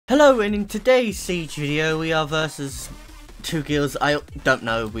Hello, and in today's Siege video we are versus two guilds. I don't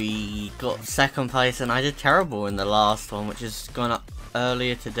know, we got second place and I did terrible in the last one, which has gone up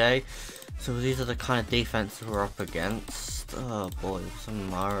earlier today. So these are the kind of defense we're up against. Oh boy,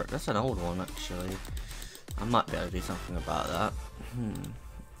 that's an old one actually. I might be able to do something about that.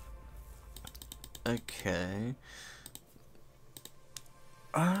 Okay.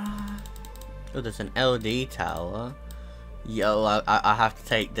 Oh, there's an LD tower. Yo, I have to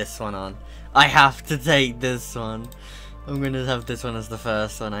take this one on. I have to take this one. I'm gonna have this one as the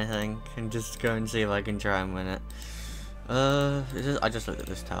first one, I think, and just go and see if I can try and win it. I just looked at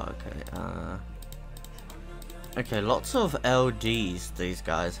this tower. Okay. Okay, lots of LDs these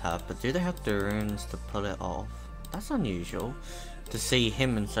guys have, but do they have the runes to pull it off? That's unusual. To see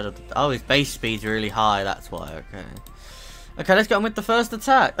him instead of the, oh, his base speed's really high. That's why. Okay. Okay, let's get on with the first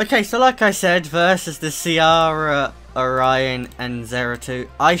attack. Okay, so like I said, versus the Ciara, Orion, and Zeratul.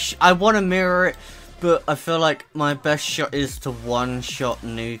 I want to mirror it, but I feel like my best shot is to one-shot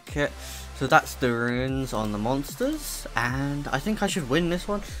nuke it. So that's the runes on the monsters, and I think I should win this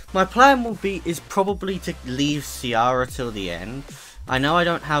one. My plan is probably to leave Ciara till the end. I know I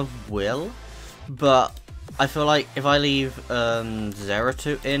don't have Will, but I feel like if I leave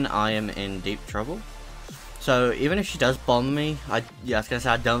Zeratul in, I am in deep trouble. So even if she does bomb me, I was gonna say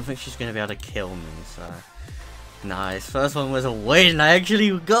I don't think she's gonna be able to kill me. So nice, first one was a win. I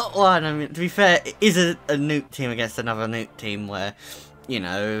actually got one. I mean, to be fair, it is a nuke team against another nuke team where, you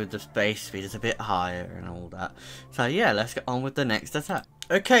know, the base speed is a bit higher and all that. So yeah, let's get on with the next attack.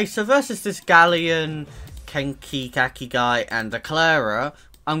 Okay, so versus this Galleon, Kenki, Kaki guy, and the Clara,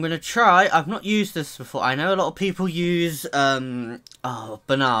 I'm gonna try. I've not used this before. I know a lot of people use Bernard,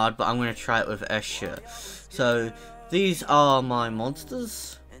 but I'm gonna try it with Escher. So these are my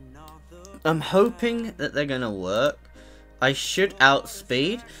monsters. I'm hoping that they're gonna work. I should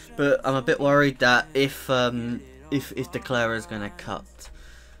outspeed, but I'm a bit worried that if the Clara is gonna cut.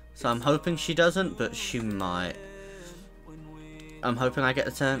 So I'm hoping she doesn't, but she might. I'm hoping I get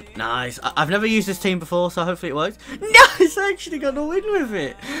the turn. Nice. I've never used this team before, so hopefully it works. Nice! I actually got a win with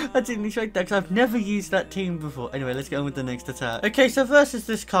it. I didn't expect that because I've never used that team before. Anyway, let's get on with the next attack. Okay, so versus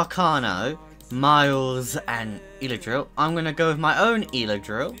this Carcano, Miles, and Eladrill, I'm going to go with my own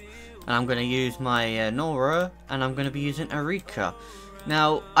Eladrill. And I'm going to use my Nora, and I'm going to be using Erika.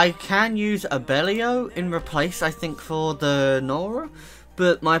 Now, I can use a Bellio in replace, I think, for the Nora.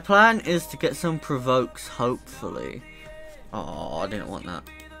 But my plan is to get some provokes, hopefully. Oh, I didn't want that.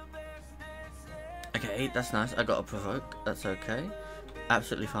 Okay, that's nice. I got a provoke. That's okay.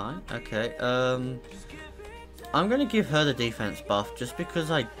 Absolutely fine. Okay, I'm gonna give her the defense buff just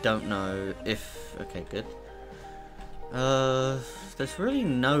because I don't know if... Okay, good. There's really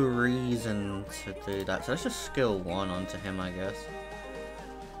no reason to do that. So let's just skill 1 onto him, I guess.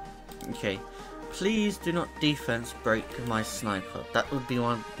 Okay. Please do not defense break my sniper. That would be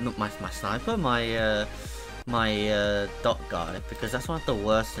one... Not my sniper, my dot guy, because that's one of the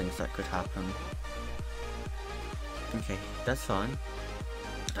worst things that could happen. Okay, that's fine.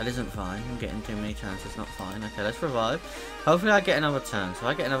 That isn't fine. I'm getting too many turns, it's not fine. Okay, let's revive. Hopefully I get another turn. So if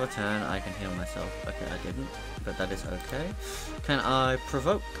I get another turn, I can heal myself. Okay, I didn't, but that is okay. Can I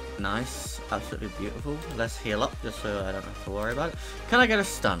provoke? Nice, absolutely beautiful. Let's heal up, just so I don't have to worry about it. Can I get a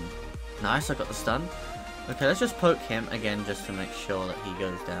stun? Nice, I got the stun. Okay, let's just poke him again, just to make sure that he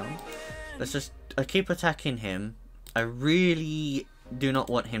goes down. Let's just keep attacking him. I really do not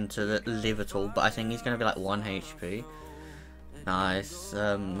want him to live at all, but I think he's going to be like 1 HP. Nice.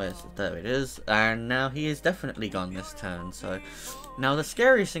 There it is. And now he is definitely gone this turn. So now the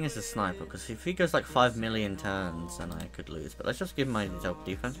scariest thing is the sniper, because if he goes like 5 million turns, then I could lose. But let's just give him my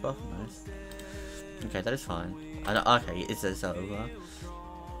defense buff. Nice. Okay, that is fine. Okay, is this over?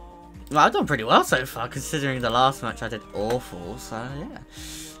 Well, I've done pretty well so far, considering the last match I did awful. So yeah.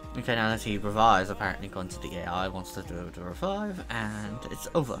 Okay, now that he revives, apparently gone to the AI, wants to do the revive, and it's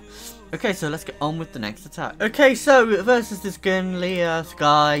over. Okay, so let's get on with the next attack. Okay, so versus this gun, Leah,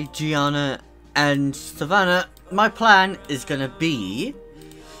 Sky, Gianna, and Savannah, my plan is gonna be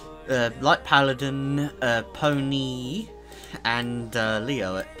Light Paladin, Pony, and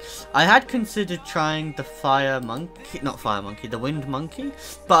Leo. I had considered trying the the Wind Monkey,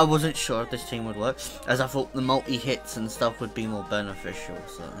 but I wasn't sure if this team would work, as I thought the multi-hits and stuff would be more beneficial,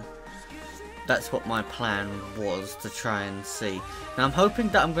 so that's what my plan was, to try and see. Now I'm hoping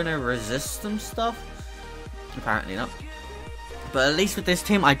that I'm going to resist some stuff. Apparently not. But at least with this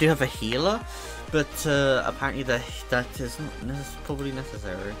team I do have a healer, but apparently that is not probably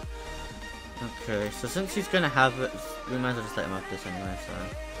necessary. Okay, so since he's gonna have it, we might as well just let him have this anyway, so...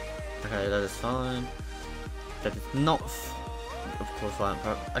 Okay, that is fine. That is not... Of course,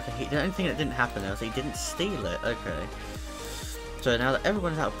 okay, the only thing that didn't happen there was he didn't steal it. Okay. So now that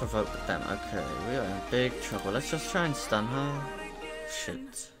everyone's out of provoke with them, okay, we are in big trouble. Let's just try and stun her.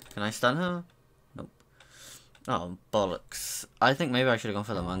 Shit. Can I stun her? Nope. Oh, bollocks. I think maybe I should have gone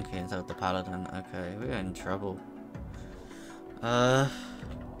for the monkey instead of the paladin. Okay, we're in trouble.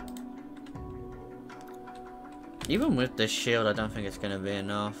 Even with this shield, I don't think it's gonna be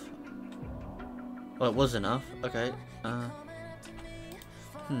enough. Well, it was enough. Okay. I'm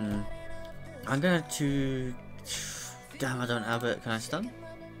gonna to... Damn, I don't have it. Can I stun?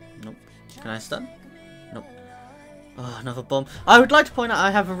 Nope. Can I stun? Nope. Oh, another bomb. I would like to point out I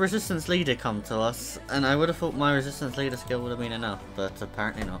have a resistance leader come to us, and I would have thought my resistance leader skill would have been enough, but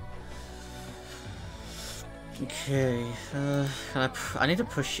apparently not. Okay, I need to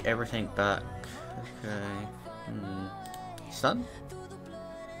push everything back. Okay. Stun?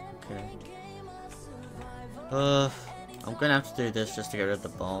 Okay. I'm gonna have to do this just to get rid of the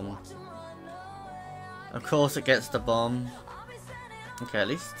bomb. Of course it gets the bomb. Okay, at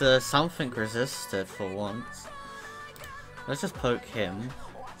least something resisted for once. Let's just poke him.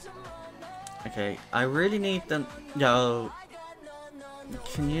 Okay, I really need them. Yo,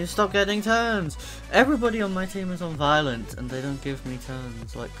 can you stop getting turns? Everybody on my team is on violent and they don't give me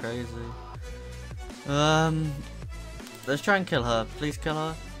turns like crazy. Let's try and kill her. Please kill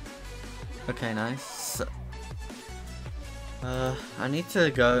her. Okay, nice. I need to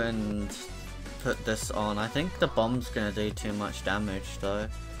go and put this on. I think the bomb's gonna do too much damage though.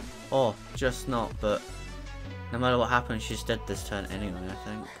 Or just not, but no matter what happens, she's dead this turn anyway, I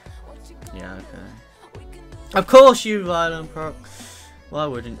think. Yeah, okay. Of course you violent proc! Why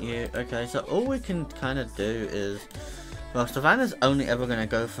wouldn't you? Okay, so all we can kind of do is... Well, Savannah's only ever going to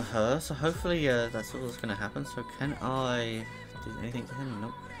go for her, so hopefully that's what's going to happen. So can I do anything to him?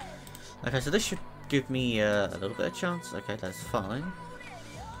 Nope. Okay, so this should give me a little bit of chance. Okay, that's fine.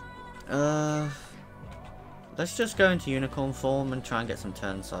 Let's just go into unicorn form and try and get some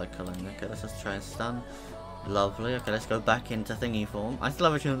turn cycling. Okay, let's just try and stun. Lovely. Okay, let's go back into thingy form. I still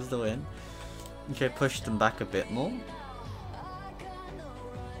have a chance to win. Okay, push them back a bit more.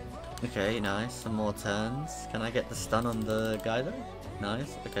 Okay, nice. Some more turns. Can I get the stun on the guy though?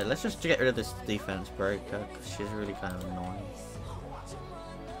 Nice. Okay, let's just get rid of this defense breaker because she's really kind of annoying.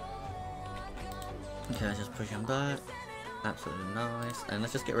 Okay, let's just push him back. Absolutely nice. And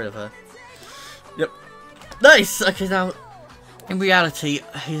let's just get rid of her. Yep. Nice! Okay, now, in reality,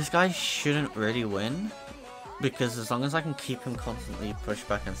 these guys shouldn't really win. Because as long as I can keep him constantly pushed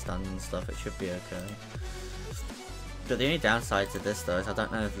back and stunned and stuff, it should be okay. But the only downside to this though is I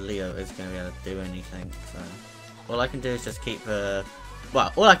don't know if Leo is going to be able to do anything. So all I can do is just keep well,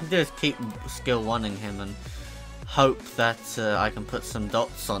 all I can do is keep skill 1ing him and hope that I can put some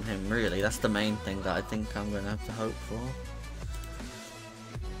dots on him. Really, that's the main thing that I think I'm going to have to hope for.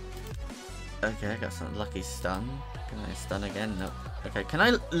 Okay, I got some lucky stun. Can I stun again? Nope. Okay, can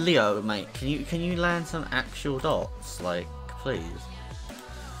I, Leo, mate? Can you land some actual dots, like, please?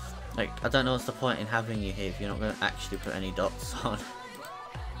 Like, I don't know what's the point in having you here if you're not going to actually put any dots on.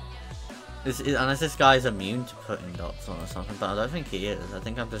 Unless this guy's immune to putting dots on or something, but I don't think he is. I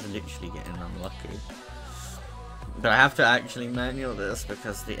think I'm just literally getting unlucky. But I have to actually manual this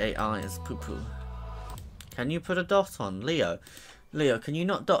because the AI is poo-poo. Can you put a dot on, Leo? Leo, can you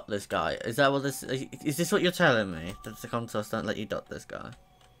not dot this guy? Is that what this is? This what you're telling me? That the consoles don't let you dot this guy?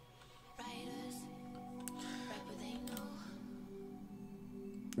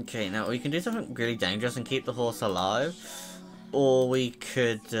 Okay, now we can do something really dangerous and keep the horse alive. Or we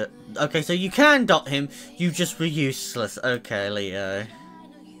could... okay, so you can dot him, you just were useless. Okay, Leo.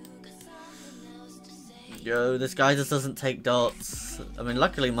 Yo, this guy just doesn't take dots. I mean,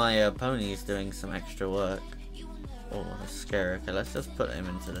 luckily my pony is doing some extra work. Oh, that's scary. Okay, let's just put him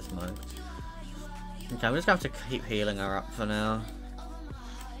into this mode. Okay, I'm just going to have to keep healing her up for now.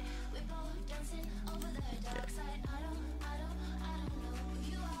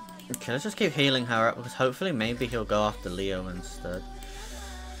 Okay, let's just keep healing her up because hopefully maybe he'll go after Leo instead.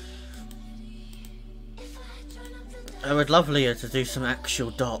 I would love Leo to do some actual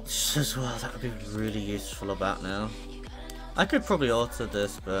dots as well. That would be really useful about now. I could probably alter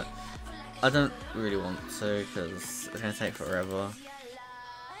this, but I don't really want to because it's going to take forever.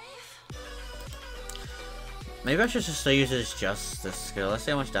 Maybe I should just use his Justice skill. Let's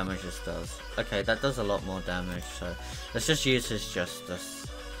see how much damage this does. Okay, that does a lot more damage, so let's just use his Justice.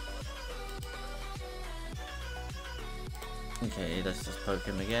 Okay, let's just poke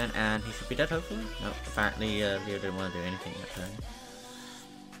him again, and he should be dead hopefully. No, apparently Leo didn't want to do anything that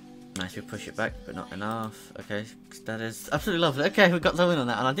Nice, we push it back, but not enough. Okay, that is absolutely lovely. Okay, we got the win on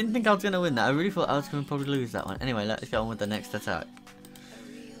that, and I didn't think I was going to win that. I really thought I was going to probably lose that one. Anyway, let's get on with the next attack.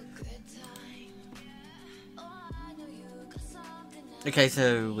 Okay,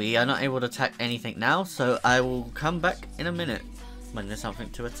 so we are not able to attack anything now, so I will come back in a minute when there's something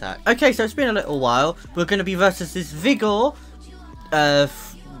to attack. Okay, so it's been a little while. We're going to be versus this Vigor,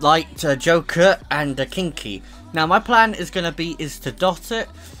 Light, Joker, and Kinky. Now, my plan is going to be to dot it.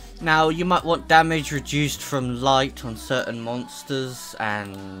 Now, you might want damage reduced from light on certain monsters,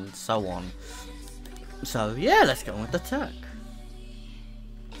 and so on. So, yeah, let's get on with the attack.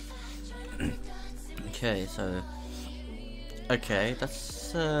 Okay, so... Okay,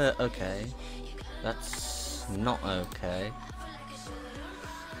 that's, okay. That's not okay.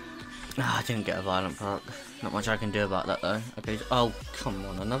 Ah, I didn't get a violent proc. Not much I can do about that, though. Okay, oh, come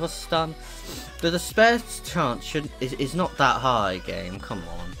on, another stun. The spare chance is not that high, game. Come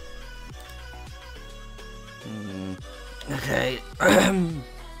on. Okay.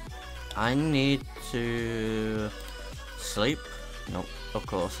 I need to sleep. Nope, of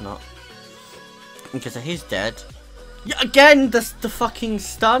course not. Because he's dead. Yeah, again, the fucking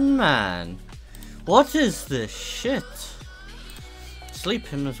stun, man. What is this shit? Sleep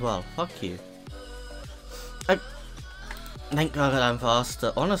him as well. Fuck you. Thank God I'm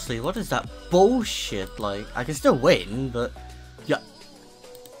faster. Honestly, what is that bullshit? Like, I can still win, but yeah,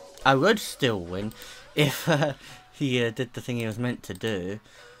 I would still win if he did the thing he was meant to do.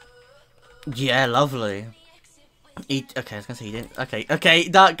 Yeah, lovely. Okay, I was gonna say he didn't. Okay,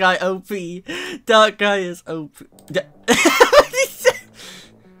 Dark Guy OP. Dark Guy is OP.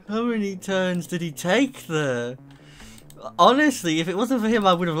 How many turns did he take there? Honestly, if it wasn't for him,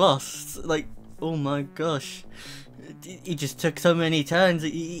 I would have lost. Like, oh my gosh. He just took so many turns. I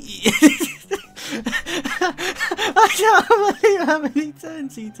can't believe how many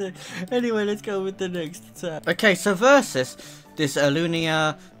turns he took. Anyway, let's go with the next attack. Okay, so versus this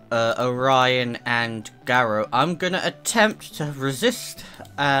Lunia, Orion, and Garrow, I'm gonna attempt to resist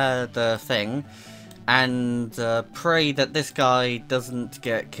the thing and pray that this guy doesn't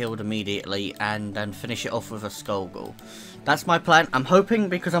get killed immediately and then finish it off with a Skullghoul. That's my plan. I'm hoping,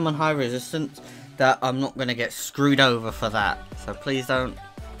 because I'm on high resistance, that I'm not gonna get screwed over for that. So please don't.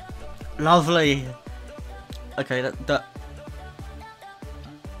 Lovely. Okay,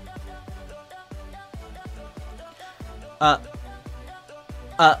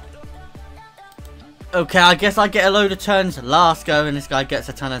 okay, I guess I get a load of turns last go, and this guy gets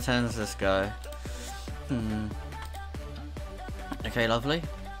a ton of turns this go. Okay, lovely.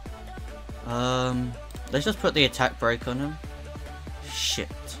 Let's just put the attack break on him.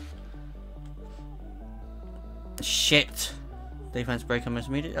 Shit. Defense break on his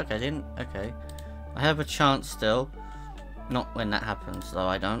immediate. Okay, I didn't. Okay. I have a chance still. Not when that happens, though,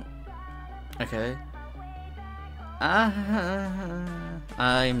 I don't. Okay.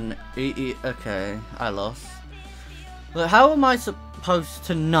 Okay, I lost. But how am I supposed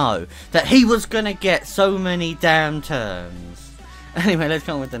to know that he was gonna get so many damn turns? Anyway, let's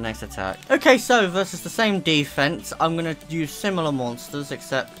go on with the next attack. Okay, so versus the same defense, I'm gonna use similar monsters,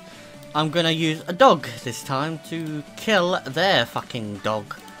 except I'm gonna use a dog this time to kill their fucking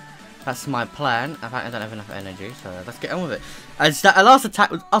dog. That's my plan. In fact, I don't have enough energy, so let's get on with it. As that last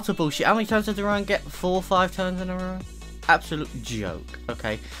attack was utter bullshit. How many turns did Orion get? 4 or 5 turns in a row? Absolute joke.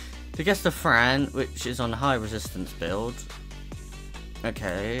 Okay. To guess the Fran, which is on high resistance build.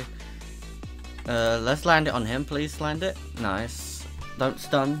 Okay. Let's land it on him, please land it. Nice. Don't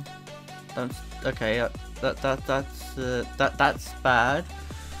stun. Don't. Okay. That's bad.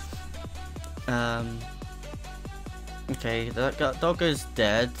 Okay, that dog is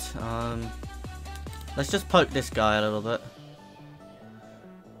dead. Let's just poke this guy a little bit.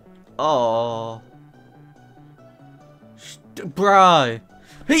 Oh, bro,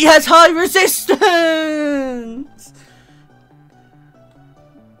 he has high resistance.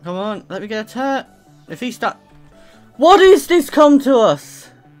 Come on, let me get a turn. If he start, what is this come to us?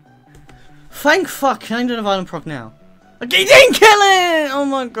 Thank fuck, I'm doing a violent proc now. Okay, he didn't kill it. Oh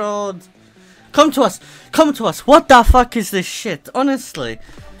my god. Come to us! Come to us! What the fuck is this shit? Honestly.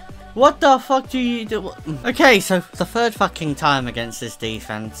 What the fuck do you do? Okay, so the third fucking time against this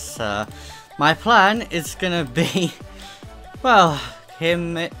defense. My plan is gonna be, well,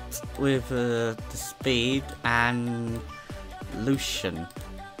 him it with the speed and Lucian.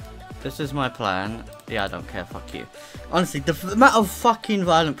 This is my plan. Yeah, I don't care, fuck you. Honestly, the amount of fucking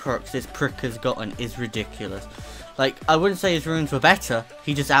violent procs this prick has gotten is ridiculous. Like, I wouldn't say his runes were better,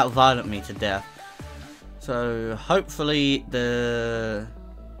 he just out-violent me to death. So, hopefully the...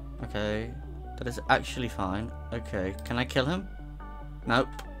 Okay, that is actually fine. Okay, can I kill him? Nope.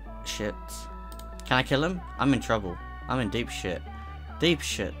 Shit. Can I kill him? I'm in trouble. I'm in deep shit. Deep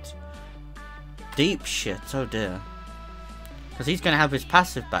shit. Deep shit. Oh dear. Because he's going to have his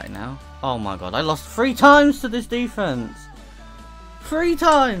passive back now. Oh my god. I lost 3 times to this defense. 3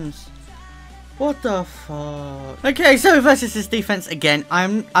 times. What the fuck? Okay, so versus this defense again.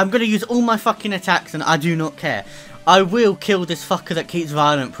 I'm going to use all my fucking attacks and I do not care. I will kill this fucker that keeps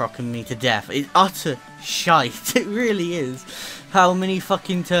violent procking me to death. It's utter shite. It really is. How many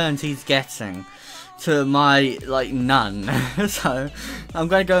fucking turns he's getting to my, like, none. So, I'm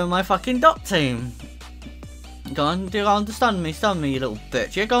going to go with my fucking dot team. Go on, stun me, you little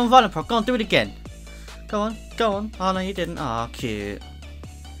bitch. Yeah, go on, violent proc. Go on, do it again. Go on. Oh, no, you didn't. Oh, cute.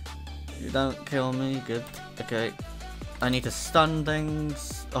 You don't kill me. Good. Okay. I need to stun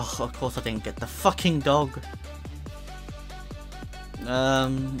things. Oh, of course I didn't get the fucking dog.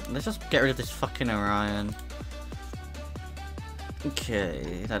 Let's just get rid of this fucking Orion.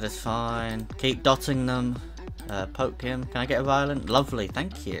 Okay, that is fine. Keep dotting them. Poke him. Can I get a violent? Lovely,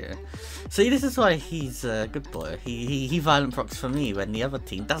 thank you. See, this is why he's a good boy. He violent procs for me when the other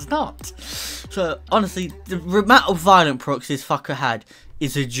team does not. So, honestly, the amount of violent procs this fucker had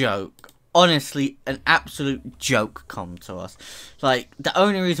is a joke. Honestly, an absolute joke come to us. Like, the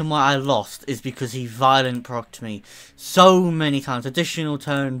only reason why I lost is because he violent procced me so many times. Additional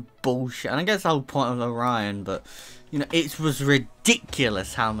turn bullshit. And I guess the whole point of Orion, but, you know, it was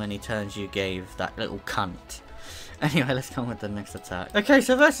ridiculous how many turns you gave that little cunt. Anyway, let's come with the next attack. Okay,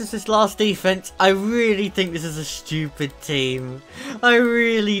 so versus this last defense, I really think this is a stupid team. I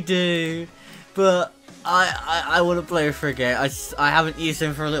really do. But I want to play with Frigate. I haven't used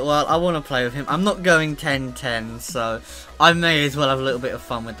him for a little while. I want to play with him. I'm not going 10-10, so I may as well have a little bit of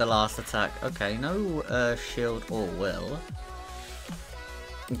fun with the last attack. Okay, no shield or will.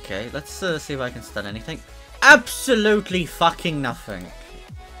 Okay, let's see if I can stun anything. Absolutely fucking nothing.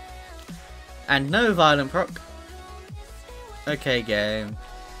 And no violent proc. Okay, game.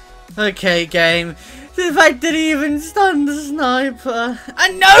 Okay, game. The fact that he even stunned the sniper.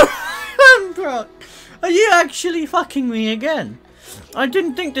 And no violent proc. Are you actually fucking me again? I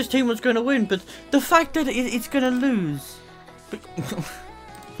didn't think this team was going to win, but the fact that it's going to lose.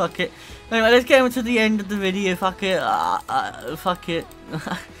 Fuck it. Anyway, let's get into the end of the video. Fuck it. Fuck it.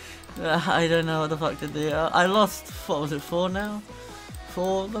 I don't know what the fuck to do. I lost, what was it, 4 now?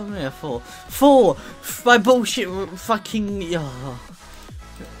 4 of them? Yeah, 4. 4! My bullshit fucking... Anyway,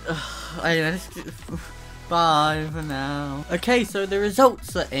 let's... Bye for now. Okay, so the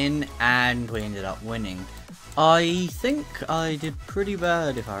results are in and we ended up winning. I think I did pretty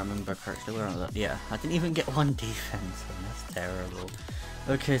bad if I remember correctly. Where was that? Yeah, I didn't even get 1 defense. That's terrible.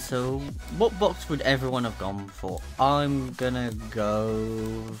 Okay, so what box would everyone have gone for? I'm gonna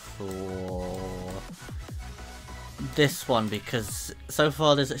go for this one because so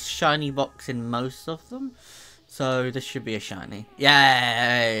far there's a shiny box in most of them. So this should be a shiny.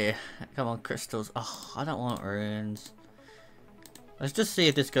 Yay! Come on, crystals. Oh, I don't want runes. Let's just see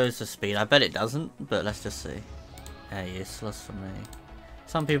if this goes to speed. I bet it doesn't, but let's just see. Yeah, useless for me.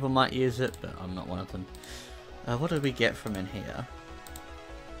 Some people might use it, but I'm not one of them. What did we get from in here?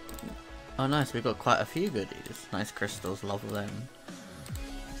 Oh nice, we got quite a few goodies. Nice crystals, love them.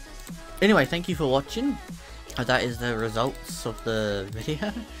 Anyway, thank you for watching. That is the results of the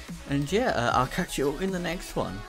video. And yeah, I'll catch you all in the next one.